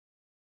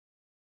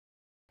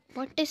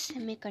What is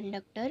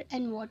semiconductor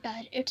and what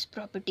are its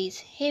properties?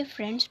 Hey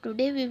friends,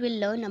 today we will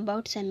learn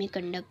about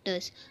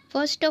semiconductors.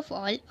 First of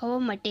all, our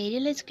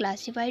material is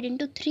classified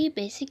into three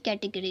basic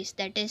categories,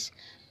 that is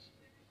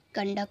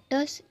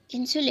conductors,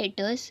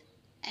 insulators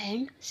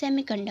and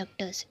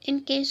semiconductors. In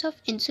case of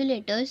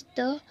insulators,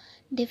 the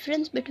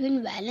difference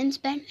between valence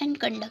band and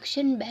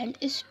conduction band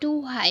is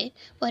too high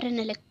for an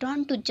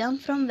electron to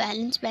jump from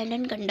valence band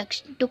and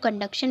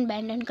conduction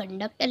band and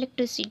conduct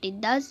electricity.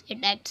 Thus, it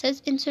acts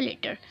as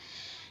insulator.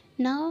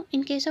 Now,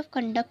 in case of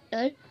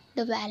conductor,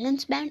 the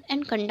valence band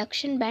and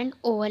conduction band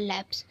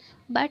overlaps.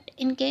 But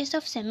in case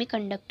of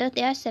semiconductor,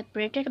 they are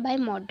separated by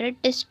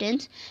moderate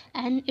distance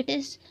and it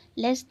is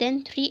less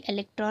than 3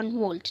 electron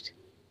volts.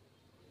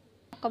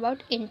 Talk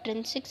about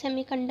intrinsic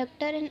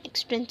semiconductor and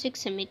extrinsic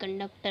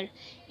semiconductor.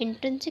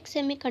 Intrinsic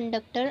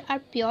semiconductor are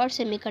pure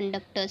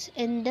semiconductors.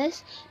 In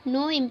this,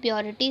 no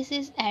impurities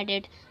is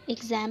added.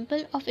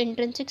 Example of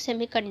intrinsic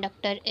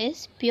semiconductor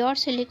is pure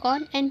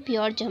silicon and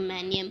pure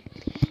germanium.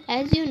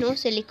 As you know,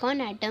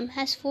 silicon atom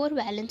has 4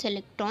 valence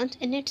electrons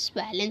in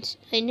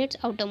its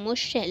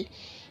outermost shell.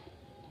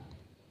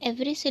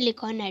 Every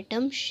silicon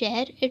atom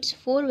share its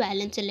 4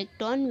 valence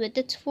electron with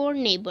its 4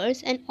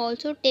 neighbors and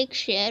also take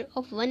share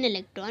of 1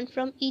 electron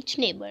from each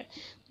neighbor.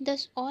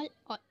 Thus all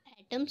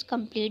atoms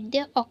complete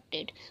their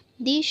octet.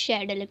 These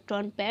shared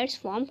electron pairs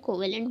form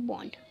covalent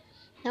bond.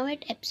 Now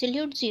at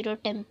absolute zero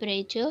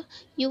temperature,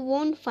 you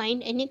won't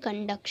find any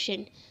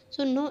conduction.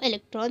 So no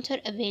electrons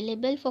are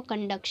available for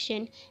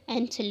conduction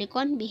and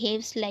silicon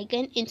behaves like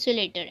an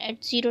insulator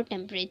at zero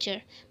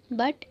temperature.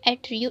 But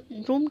at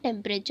room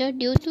temperature,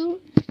 due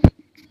to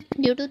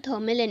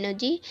thermal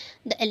energy,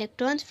 the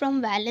electrons from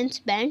valence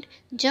band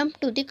jump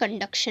to the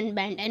conduction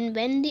band, and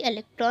when the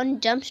electron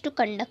jumps to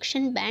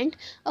conduction band,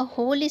 a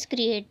hole is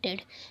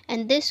created,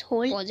 and this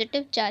hole is a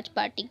positive charge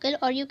particle,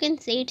 or you can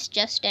say it's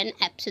just an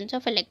absence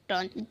of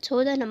electron.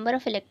 So the number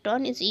of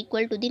electron is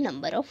equal to the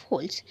number of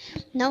holes.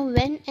 Now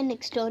when an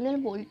external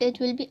voltage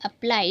will be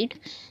applied,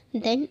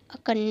 then a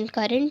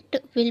current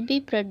will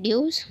be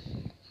produced,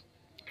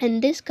 and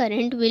this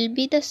current will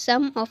be the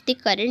sum of the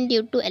current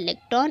due to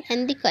electron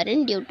and the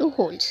current due to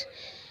holes.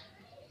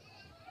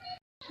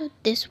 So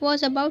this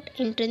was about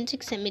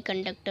intrinsic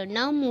semiconductor.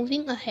 Now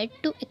moving ahead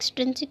to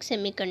extrinsic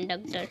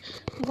semiconductor.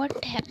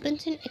 What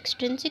happens in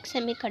extrinsic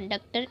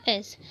semiconductor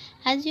is,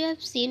 as you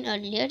have seen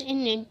earlier,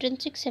 in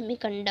intrinsic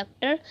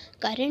semiconductor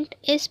current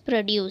is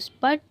produced,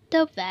 but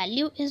the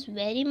value is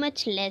very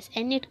much less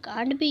and it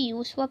can't be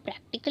used for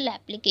practical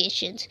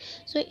applications.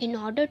 So in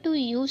order to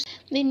use,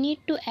 we need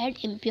to add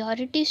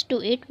impurities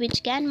to it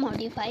which can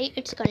modify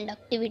its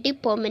conductivity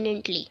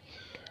permanently.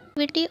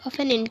 Conductivity of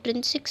an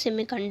intrinsic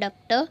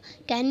semiconductor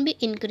can be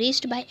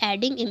increased by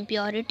adding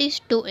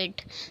impurities to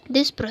it.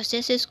 This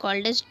process is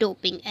called as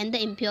doping, and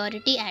the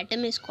impurity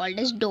atom is called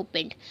as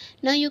dopant.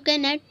 Now you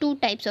can add two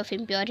types of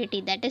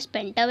impurity, that is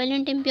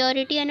pentavalent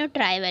impurity and a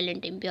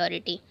trivalent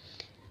impurity.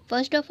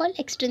 First of all,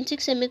 extrinsic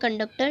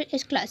semiconductor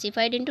is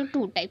classified into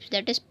two types,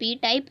 that is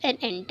P-type and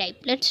N-type.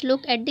 Let's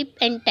look at the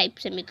N-type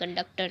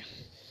semiconductor.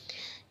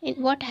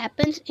 What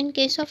happens in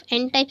case of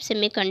N-type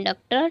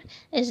semiconductor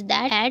is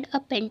that add a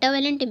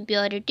pentavalent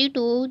impurity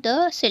to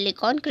the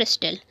silicon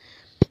crystal.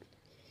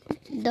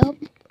 The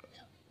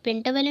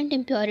pentavalent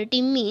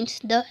impurity means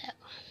the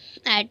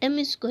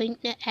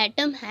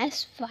atom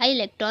has 5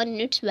 electrons in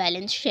its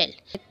valence shell.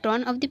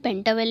 Electron of the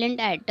pentavalent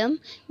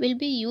atom will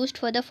be used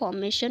for the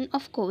formation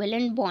of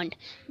covalent bond,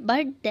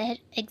 but there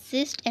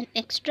exists an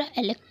extra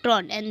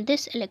electron, and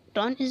this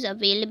electron is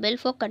available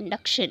for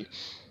conduction.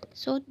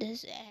 So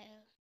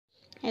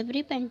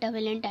every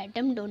pentavalent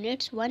atom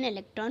donates 1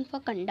 electron for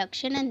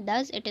conduction, and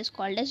thus it is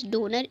called as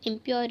donor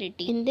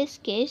impurity. In this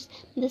case,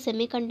 the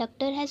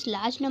semiconductor has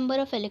large number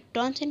of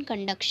electrons in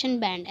conduction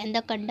band, and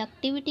the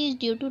conductivity is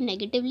due to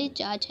negatively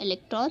charged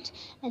electrons,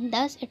 and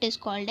thus it is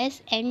called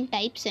as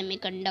N-type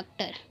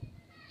semiconductor.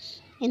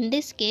 In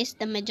this case,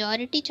 the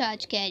majority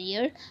charge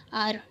carrier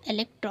are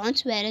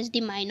electrons, whereas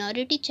the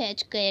minority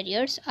charge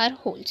carriers are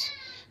holes.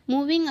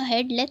 Moving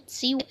ahead, let's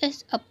see what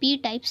is a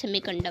P-type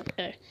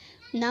semiconductor.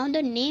 Now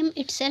the name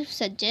itself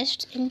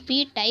suggests in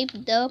P-type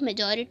the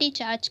majority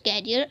charge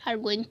carrier are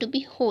going to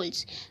be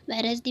holes,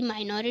 whereas the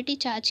minority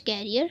charge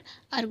carrier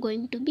are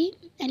going to be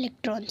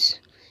electrons.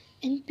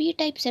 In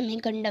P-type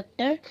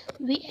semiconductor,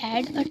 we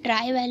add a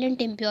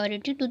trivalent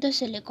impurity to the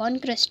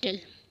silicon crystal.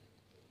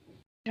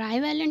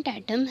 Trivalent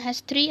atom has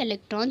 3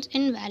 electrons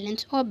in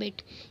valence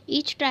orbit.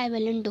 Each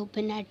trivalent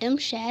dopant atom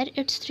share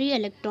its 3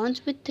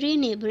 electrons with 3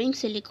 neighboring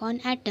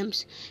silicon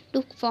atoms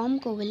to form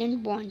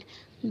covalent bond.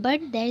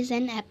 But there is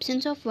an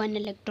absence of 1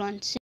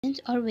 electron, since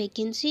or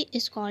vacancy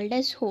is called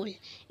as hole.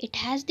 It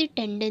has the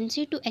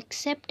tendency to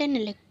accept an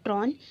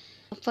electron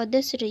For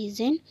this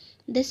reason,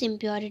 this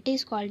impurity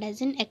is called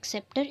as an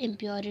acceptor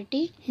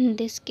impurity. In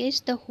this case,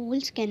 the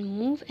holes can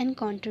move and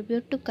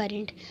contribute to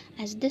current.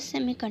 As this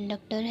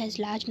semiconductor has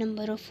large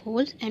number of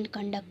holes and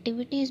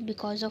conductivity is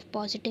because of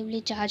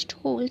positively charged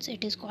holes,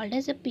 it is called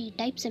as a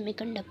P-type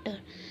semiconductor.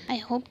 I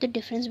hope the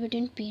difference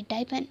between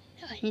P-type and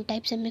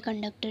N-type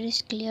semiconductor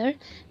is clear.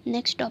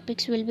 Next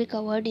topics will be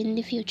covered in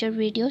the future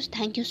videos.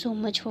 Thank you so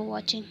much for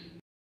watching.